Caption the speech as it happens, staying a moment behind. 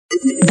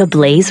the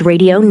Blaze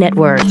Radio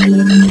Network.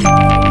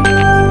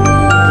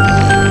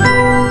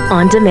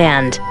 On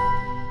demand.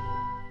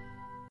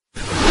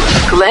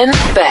 Glenn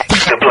Beck.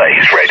 The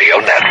Blaze Radio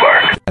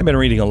Network. I've been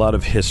reading a lot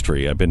of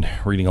history. I've been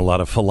reading a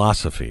lot of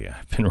philosophy.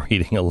 I've been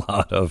reading a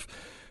lot of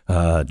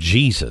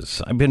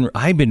Jesus. I've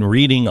been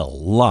reading a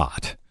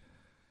lot,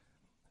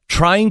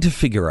 trying to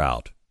figure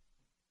out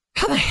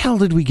how the hell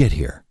did we get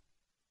here?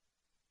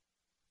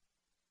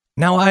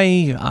 Now,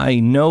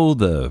 I know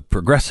the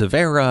progressive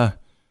era.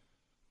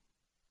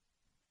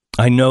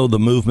 I know the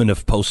movement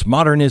of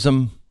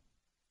postmodernism.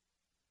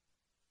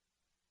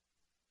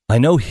 I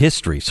know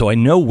history, so I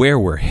know where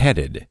we're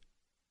headed.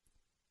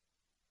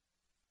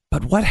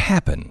 But what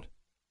happened?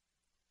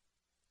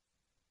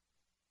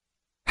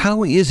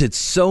 How is it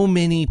so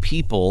many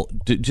people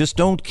just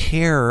don't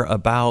care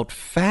about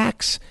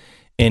facts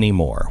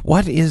anymore?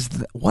 What is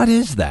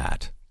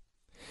that?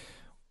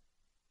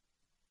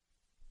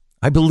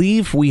 I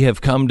believe we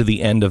have come to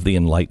the end of the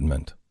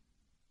Enlightenment.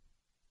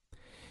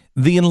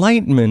 The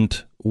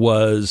Enlightenment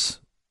was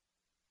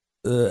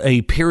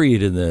a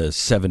period in the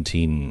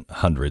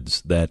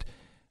 1700s that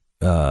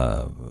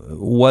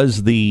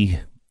was the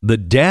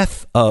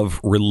death of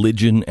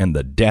religion and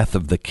the death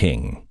of the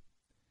king.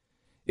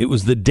 It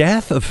was the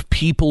death of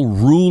people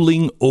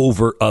ruling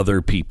over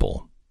other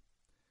people,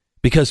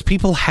 because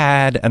people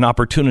had an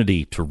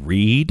opportunity to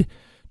read,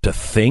 to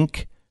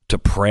think, to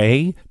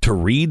pray, to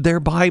read their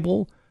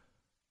Bible,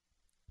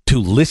 to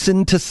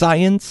listen to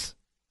science.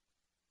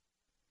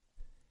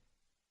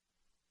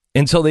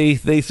 And so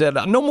they said,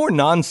 no more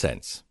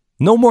nonsense.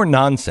 No more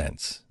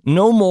nonsense.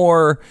 No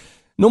more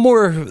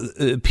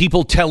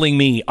people telling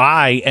me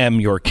I am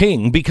your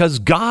king because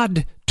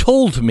God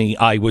told me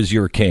I was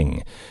your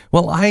king.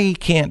 Well, I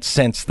can't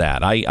sense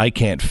that. I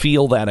can't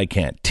feel that. I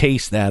can't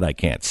taste that. I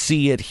can't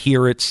see it,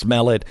 hear it,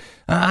 smell it.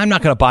 I'm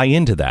not going to buy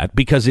into that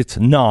because it's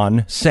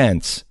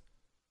nonsense.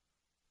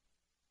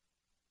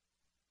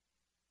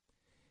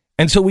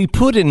 And so we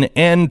put an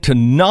end to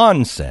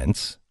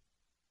nonsense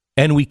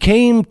and we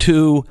came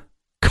to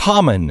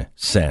common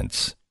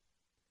sense.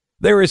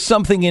 There is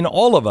something in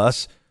all of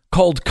us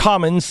called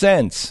common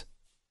sense.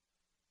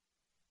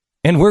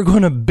 And we're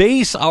going to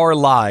base our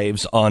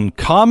lives on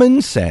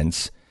common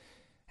sense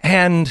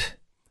and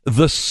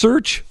the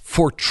search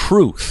for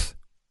truth.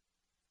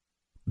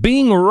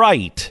 Being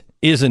right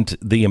isn't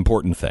the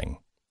important thing.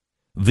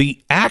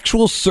 The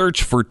actual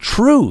search for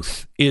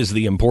truth is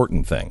the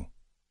important thing.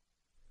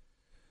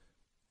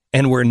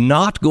 And we're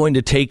not going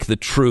to take the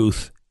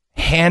truth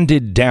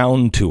handed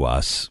down to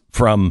us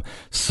from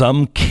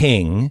some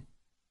king,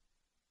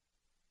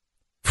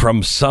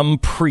 from some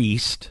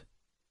priest.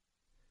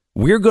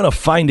 We're going to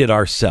find it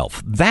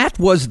ourselves. That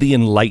was the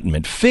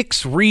Enlightenment.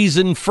 Fix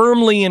reason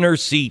firmly in her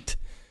seat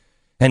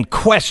and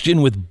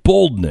question with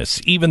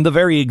boldness even the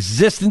very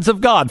existence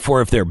of God.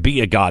 For if there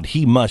be a God,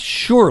 he must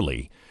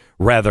surely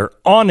rather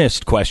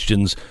honest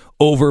questions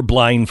over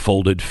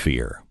blindfolded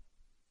fear.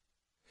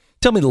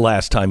 Tell me the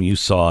last time you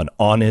saw an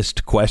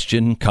honest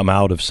question come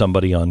out of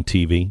somebody on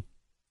TV.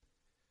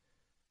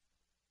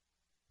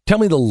 Tell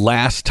me the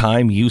last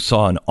time you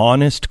saw an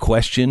honest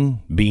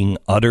question being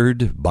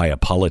uttered by a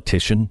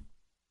politician.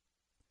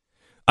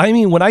 I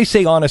mean, when I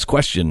say honest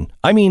question,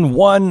 I mean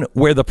one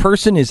where the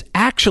person is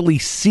actually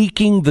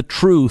seeking the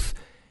truth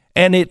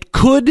and it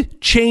could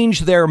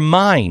change their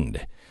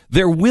mind.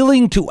 They're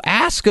willing to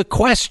ask a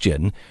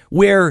question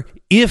where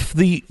if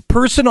the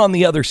person on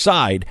the other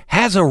side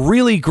has a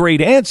really great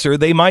answer,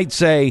 they might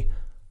say,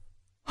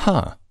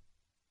 I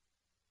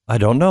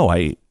don't know.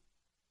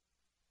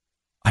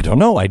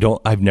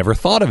 I've never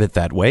thought of it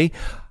that way.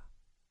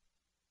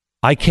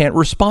 I can't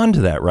respond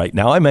to that right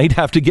now. I might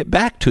have to get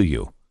back to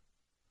you.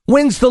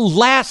 When's the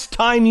last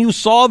time you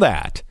saw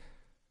that?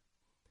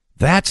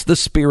 That's the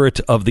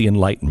spirit of the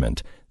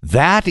Enlightenment.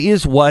 That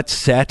is what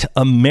set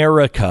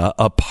America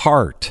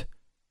apart.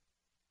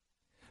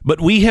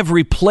 But we have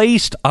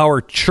replaced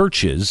our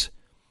churches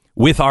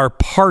with our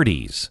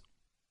parties,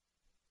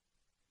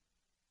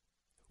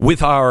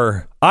 with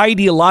our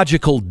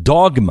ideological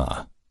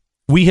dogma.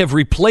 We have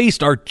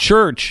replaced our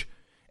church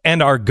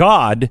and our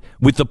God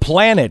with the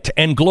planet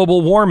and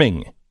global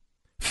warming.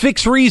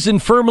 Fix reason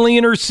firmly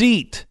in her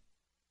seat.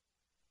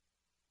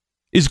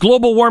 Is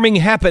global warming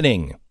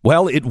happening?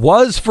 Well, it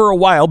was for a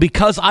while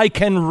because I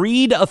can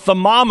read a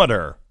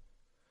thermometer.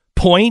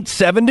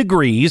 0.7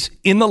 degrees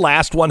in the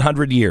last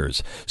 100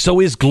 years.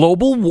 So is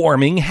global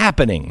warming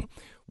happening?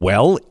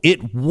 Well,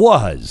 it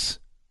was.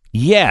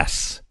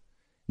 Yes.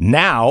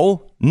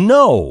 Now,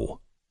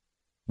 no.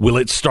 Will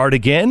it start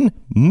again?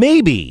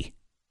 Maybe.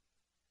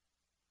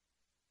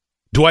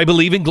 Do I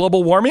believe in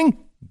global warming?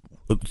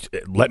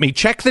 Let me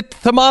check the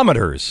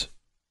thermometers.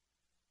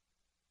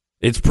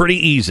 It's pretty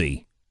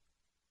easy.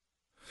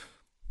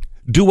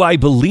 Do I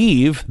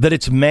believe that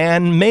it's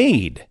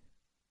man-made?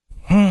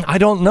 I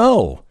don't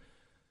know.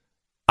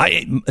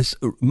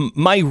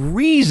 My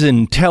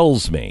reason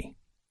tells me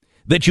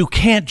that you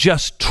can't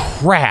just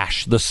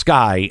trash the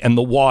sky and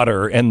the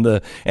water and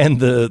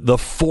the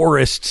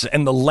forests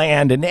and the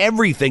land and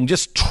everything.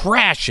 Just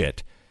trash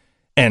it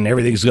and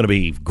everything's going to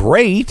be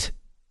great.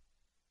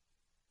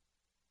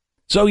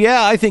 So,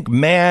 yeah, I think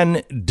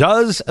man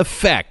does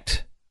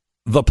affect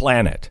the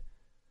planet.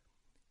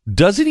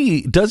 Does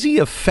he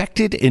affect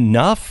it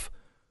enough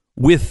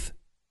with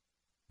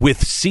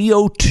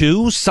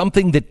CO2,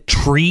 something that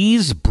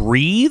trees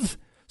breathe,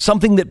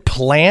 something that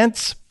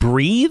plants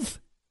breathe?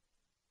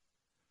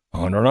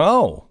 I don't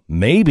know.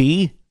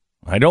 Maybe.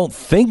 I don't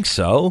think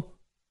so.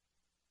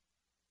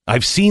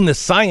 I've seen the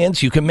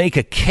science. You can make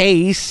a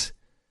case.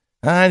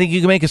 I think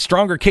you can make a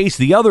stronger case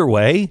the other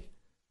way.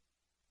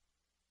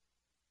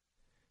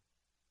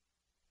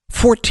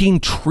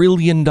 $14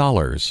 trillion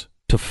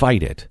to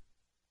fight it.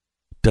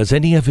 Does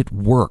any of it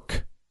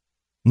work?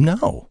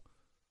 No.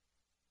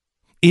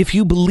 If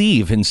you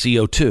believe in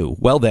CO2,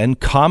 well then,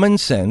 common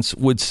sense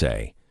would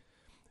say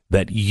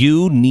that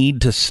you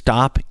need to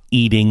stop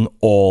eating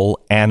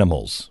all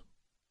animals.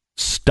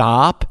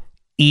 Stop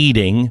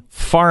eating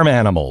farm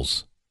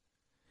animals.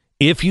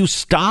 If you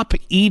stop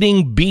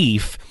eating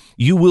beef,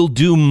 you will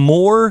do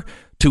more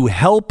to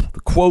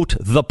help, quote,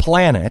 the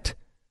planet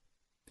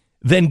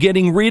than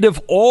getting rid of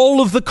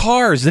all of the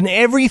cars and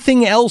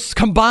everything else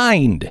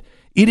combined.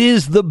 It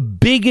is the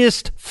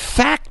biggest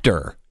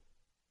factor.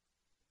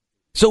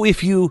 So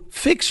if you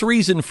fix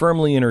reason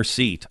firmly in her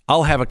seat,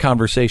 I'll have a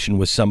conversation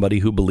with somebody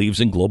who believes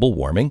in global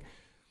warming.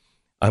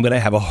 I'm going to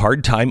have a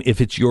hard time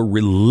if it's your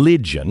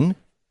religion.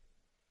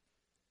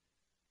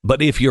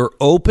 But if you're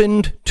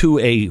open to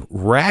a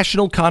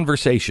rational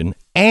conversation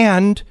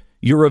and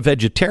you're a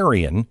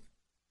vegetarian,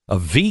 a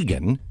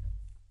vegan,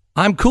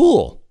 I'm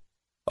cool.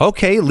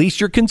 Okay, at least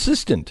you're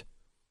consistent.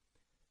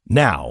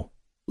 Now,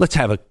 let's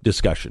have a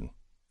discussion.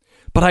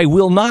 But I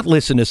will not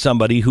listen to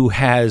somebody who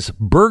has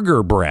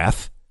burger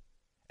breath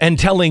and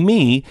telling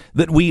me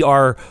that we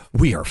are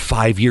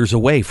 5 years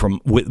away from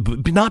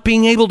not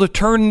being able to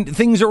turn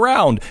things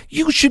around.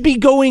 You should be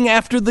going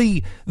after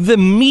the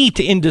meat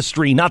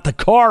industry, not the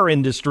car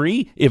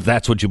industry, if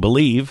that's what you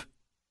believe.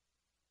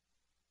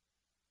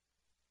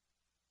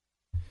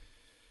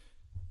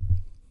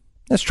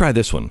 Let's try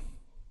this one.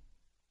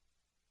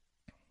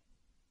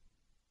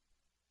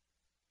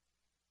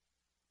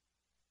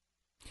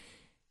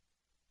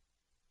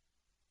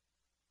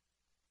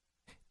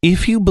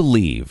 If you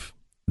believe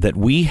that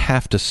we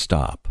have to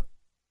stop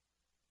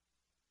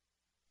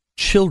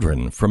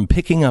children from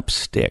picking up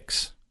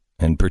sticks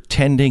and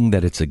pretending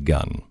that it's a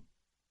gun,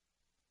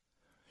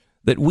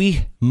 that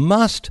we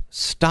must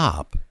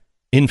stop.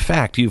 In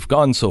fact, you've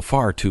gone so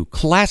far to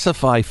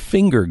classify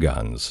finger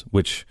guns,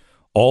 which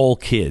all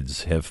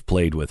kids have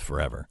played with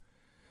forever,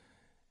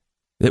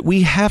 that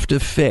we have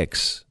to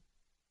fix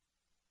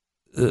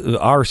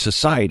our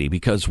society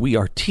because we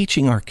are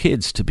teaching our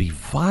kids to be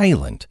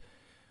violent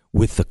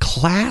with the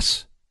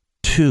Class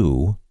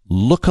 2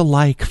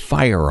 look-alike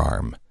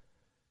firearm.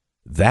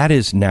 That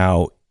is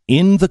now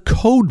in the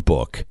code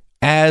book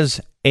as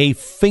a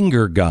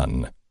finger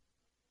gun.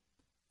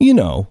 You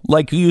know,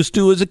 like you used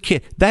to as a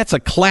kid. That's a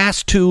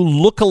Class 2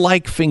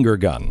 look-alike finger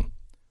gun.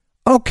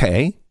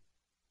 Okay.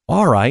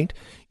 All right.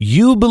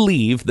 You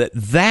believe that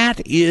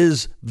that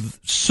is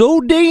so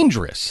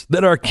dangerous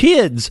that our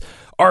kids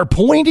are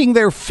pointing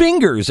their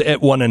fingers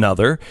at one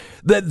another,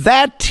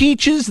 that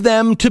teaches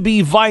them to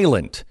be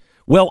violent.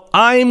 Well,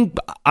 I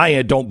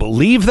don't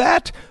believe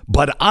that,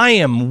 but I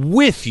am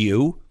with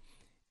you.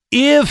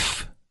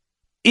 If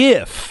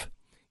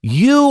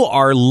you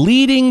are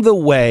leading the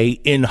way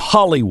in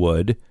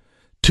Hollywood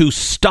to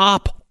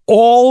stop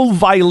all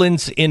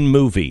violence in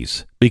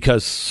movies,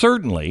 because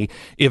certainly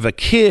if a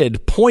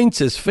kid points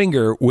his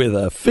finger with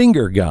a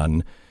finger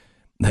gun,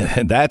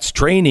 that's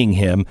training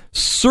him.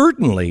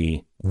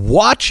 Certainly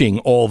watching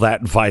all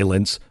that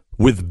violence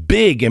with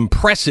big,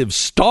 impressive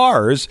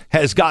stars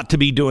has got to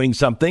be doing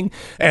something.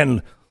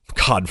 And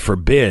God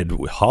forbid,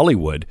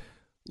 Hollywood,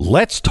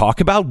 let's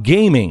talk about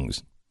gaming,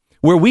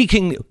 where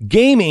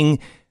gaming,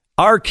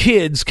 our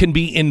kids can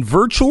be in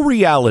virtual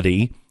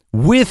reality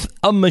with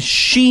a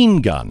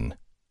machine gun.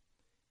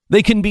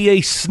 They can be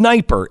a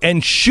sniper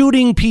and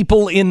shooting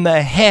people in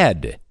the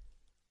head.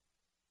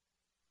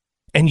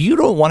 And you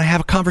don't want to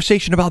have a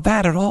conversation about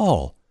that at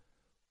all.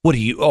 What are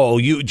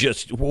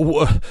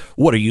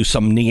you,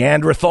 some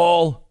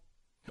Neanderthal?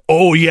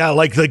 Oh, yeah,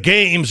 like the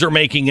games are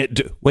making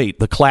it. Wait,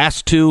 the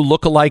Class 2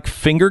 look-alike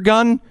finger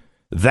gun?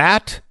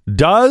 That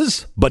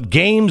does, but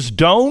games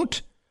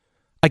don't?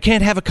 I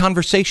can't have a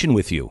conversation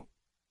with you.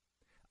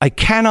 I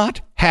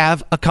cannot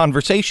have a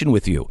conversation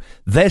with you.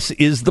 This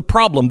is the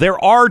problem. There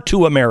are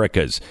two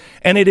Americas,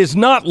 and it is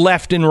not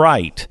left and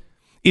right.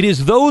 It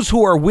is those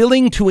who are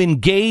willing to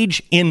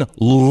engage in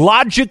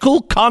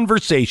logical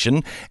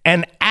conversation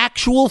and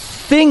actual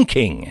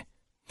thinking,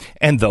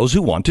 and those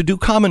who want to do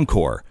Common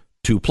Core.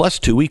 2 +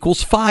 2 =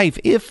 5,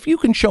 if you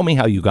can show me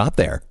how you got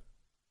there.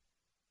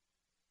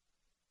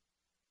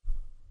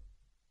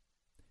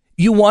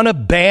 You want to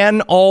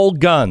ban all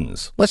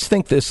guns. Let's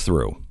think this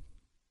through.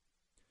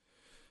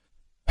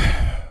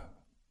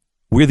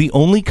 We're the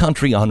only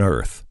country on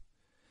earth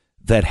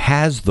that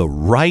has the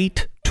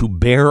right to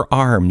bear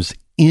arms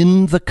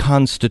in the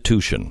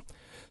Constitution.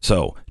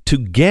 So to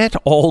get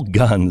all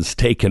guns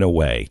taken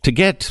away, to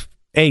get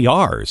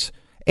ARs.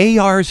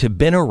 ARs have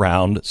been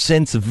around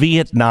since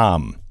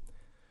Vietnam.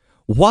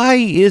 Why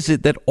is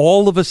it that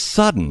all of a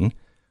sudden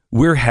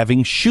we're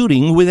having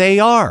shooting with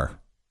AR?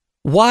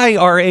 Why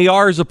are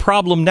ARs a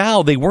problem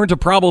now? They weren't a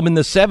problem in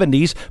the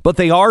 70s, but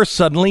they are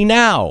suddenly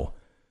now.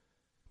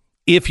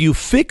 If you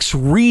fix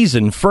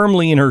reason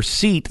firmly in her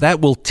seat,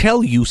 that will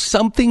tell you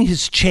something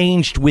has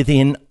changed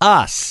within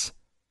us,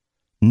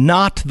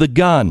 not the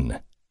gun.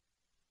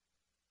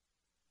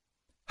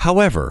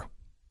 However,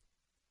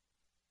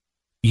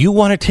 you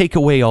want to take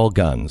away all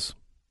guns.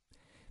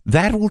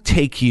 That will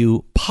take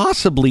you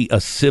possibly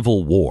a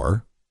civil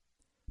war,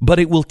 but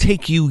it will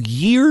take you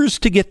years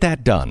to get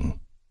that done.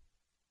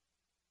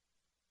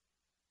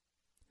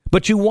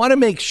 But you want to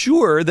make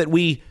sure that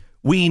we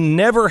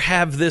never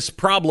have this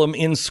problem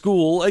in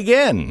school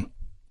again.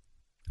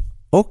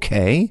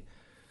 Okay.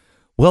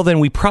 Well, then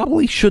we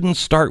probably shouldn't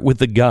start with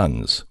the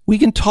guns. We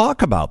can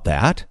talk about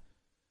that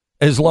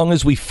as long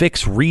as we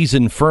fix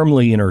reason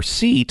firmly in her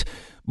seat.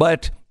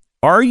 But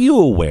are you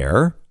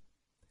aware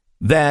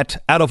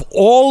that out of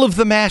all of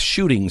the mass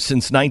shootings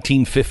since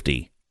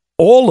 1950,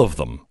 all of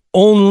them,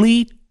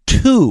 only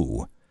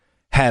 2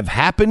 have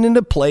happened in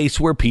a place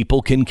where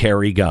people can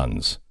carry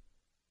guns?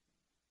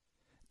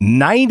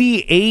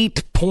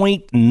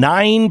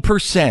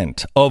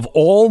 98.9% of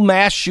all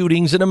mass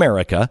shootings in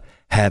America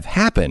have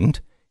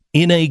happened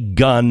in a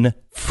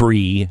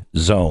gun-free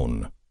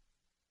zone.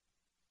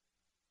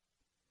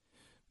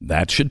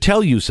 That should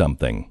tell you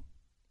something.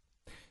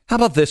 How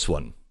about this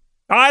one?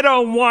 I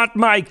don't want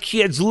my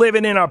kids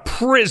living in a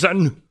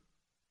prison.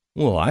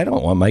 Well, I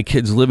don't want my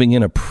kids living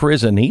in a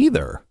prison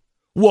either.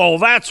 Well,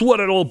 that's what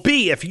it'll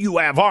be if you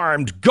have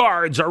armed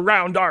guards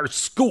around our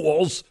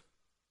schools.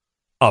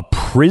 A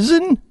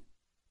prison?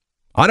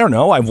 I don't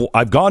know.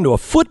 I've gone to a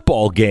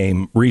football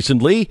game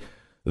recently.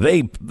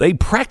 They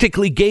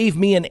practically gave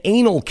me an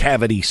anal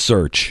cavity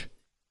search.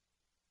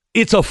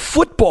 It's a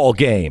football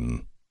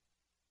game.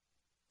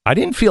 I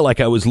didn't feel like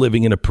I was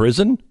living in a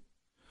prison.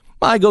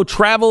 I go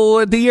travel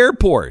at the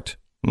airport.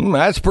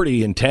 That's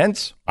pretty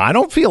intense. I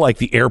don't feel like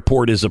the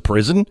airport is a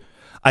prison.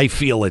 I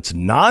feel it's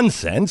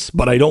nonsense,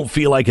 but I don't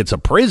feel like it's a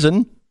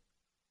prison.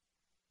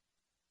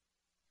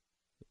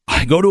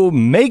 I go to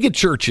mega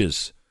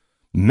churches.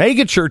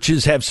 Mega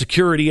churches have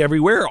security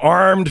everywhere,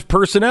 armed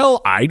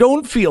personnel. I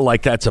don't feel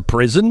like that's a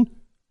prison.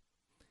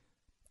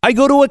 I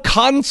go to a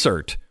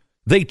concert.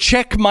 They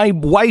check my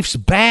wife's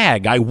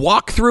bag. I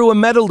walk through a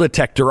metal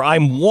detector.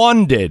 I'm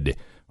wanted.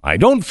 I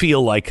don't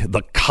feel like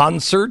the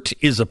concert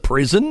is a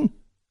prison.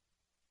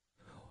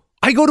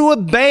 I go to a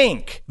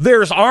bank.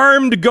 There's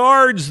armed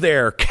guards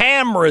there,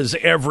 cameras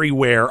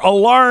everywhere,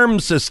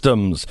 alarm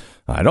systems.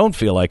 I don't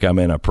feel like I'm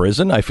in a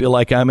prison. I feel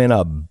like I'm in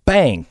a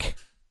bank.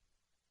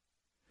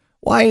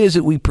 Why is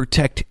it we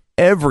protect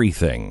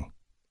everything?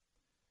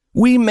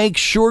 We make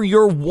sure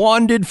you're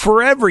wanted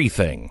for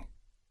everything.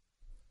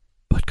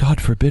 But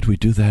God forbid we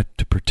do that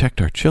to protect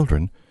our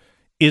children.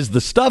 Is the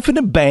stuff in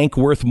a bank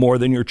worth more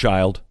than your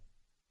child?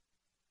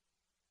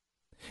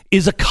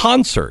 Is a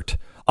concert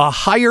a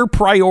higher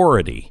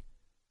priority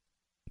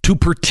to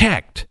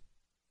protect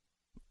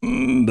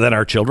than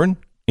our children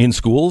in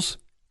schools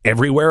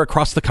everywhere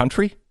across the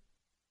country?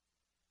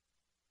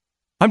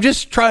 I'm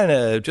just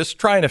trying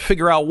to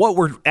figure out what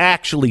we're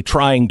actually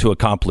trying to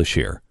accomplish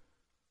here.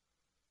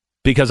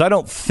 Because I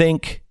don't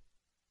think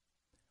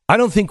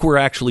we're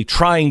actually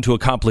trying to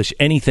accomplish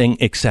anything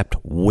except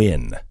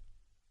win.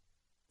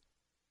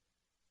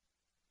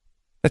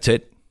 That's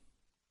it.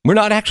 We're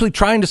not actually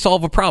trying to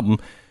solve a problem.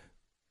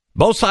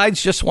 Both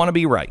sides just want to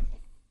be right.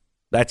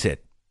 That's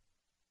it.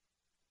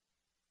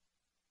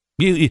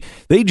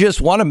 They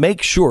just want to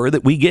make sure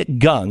that we get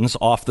guns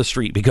off the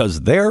street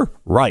because they're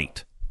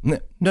right.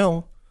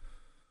 No,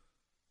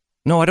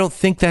 I don't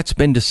think that's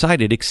been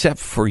decided except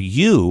for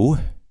you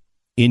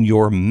in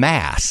your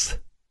mass,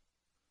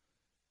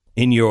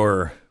 in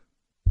your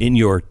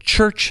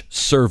church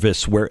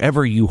service,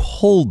 wherever you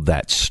hold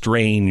that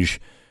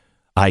strange,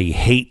 I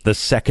hate the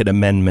Second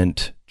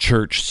Amendment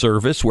church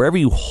service, wherever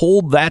you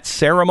hold that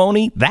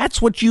ceremony,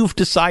 that's what you've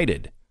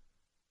decided.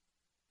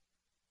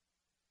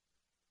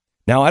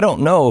 Now, I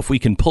don't know if we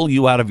can pull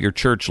you out of your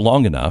church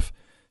long enough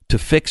to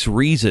fix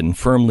reason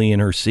firmly in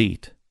her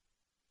seat.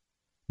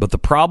 But the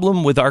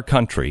problem with our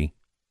country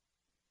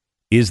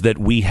is that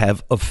we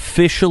have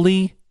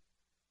officially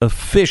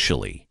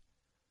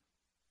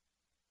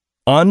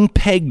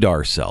unpegged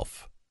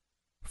ourselves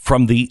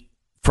from the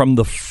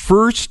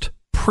first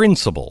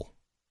principle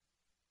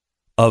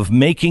of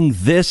making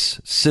this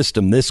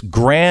system, this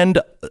grand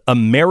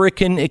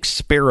American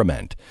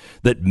experiment,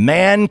 that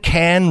man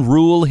can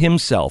rule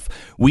himself.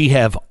 We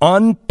have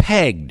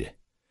unpegged,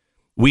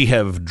 we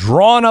have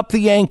drawn up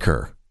the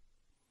anchor,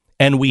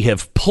 and we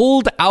have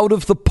pulled out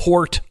of the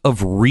port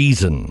of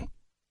reason.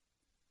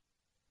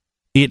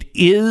 It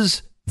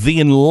is the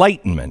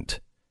Enlightenment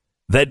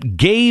that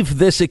gave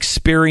this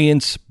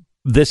experiment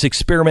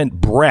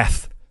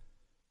breath.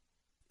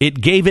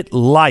 It gave it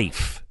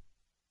life.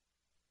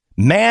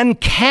 Man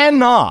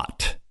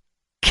cannot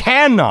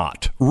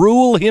cannot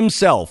rule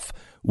himself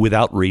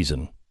without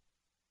reason.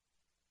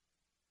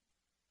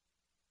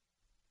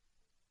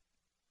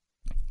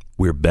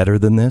 We're better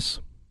than this.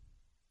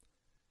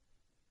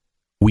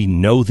 We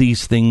know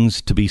these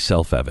things to be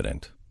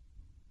self-evident.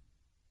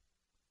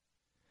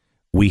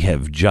 We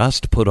have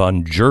just put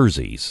on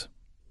jerseys.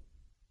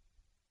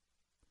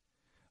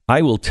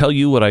 I will tell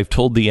you what I've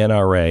told the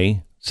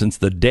NRA since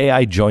the day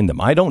I joined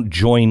them. I don't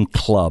join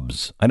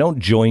clubs. I don't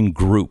join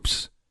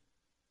groups.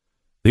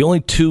 The only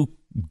two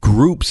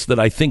groups that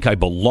I think I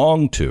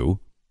belong to,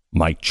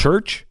 my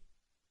church,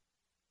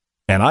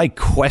 and I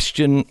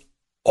question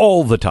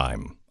all the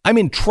time. I'm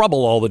in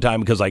trouble all the time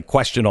because I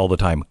question all the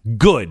time.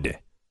 Good.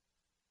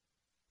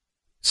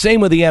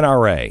 Same with the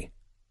NRA.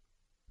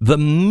 The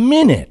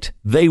minute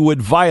they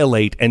would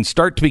violate and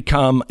start to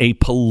become a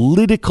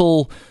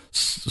political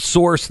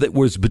source that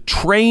was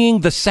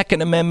betraying the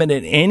Second Amendment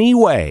in any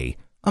way,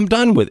 I'm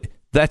done with it.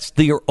 That's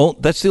the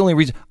only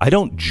reason. I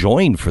don't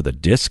join for the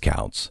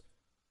discounts.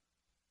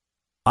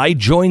 I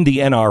joined the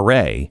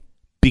NRA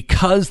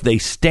because they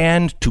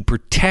stand to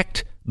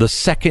protect the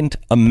Second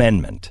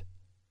Amendment.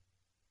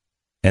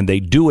 And they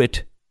do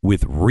it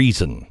with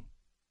reason.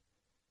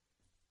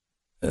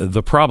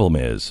 The problem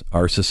is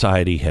our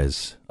society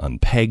has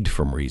unpegged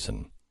from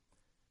reason.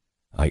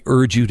 I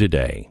urge you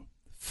today,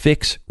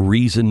 fix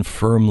reason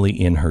firmly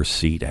in her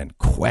seat and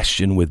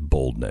question with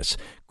boldness.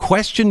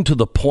 Question to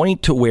the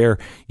point to where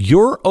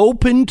you're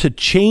open to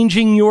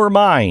changing your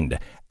mind.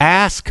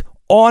 Ask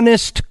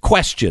honest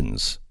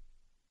questions.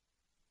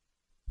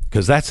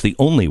 Because that's the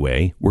only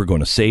way we're going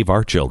to save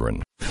our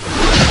children.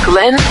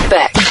 Glenn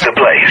Beck. The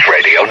Blaze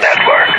Radio Network.